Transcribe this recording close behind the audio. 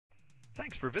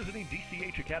Thanks for visiting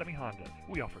Dch Academy Honda.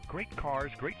 We offer great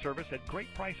cars, great service at great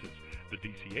prices. The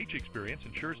Dch experience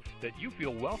ensures that you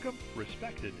feel welcome,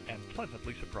 respected, and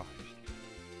pleasantly surprised.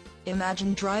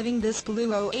 Imagine driving this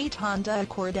blue 08 Honda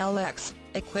Accord LX,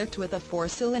 equipped with a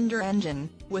 4-cylinder engine,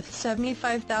 with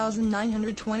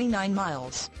 75,929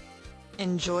 miles.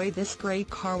 Enjoy this great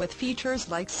car with features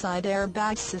like side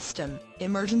airbag system,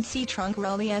 emergency trunk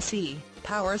release SE,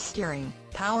 power steering,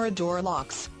 power door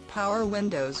locks, power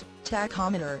windows,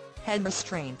 tachometer, head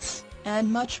restraints,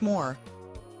 and much more.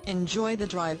 Enjoy the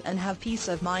drive and have peace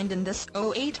of mind in this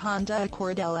 08 Honda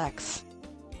Accord LX.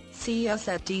 See us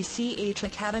at Dch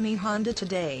Academy Honda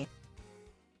today.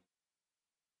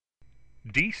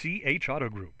 DCH Auto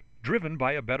Group, driven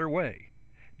by a better way.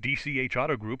 DCH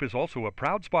Auto Group is also a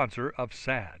proud sponsor of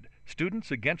SAD, Students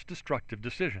Against Destructive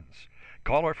Decisions.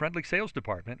 Call our friendly sales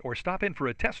department or stop in for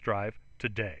a test drive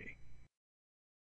today.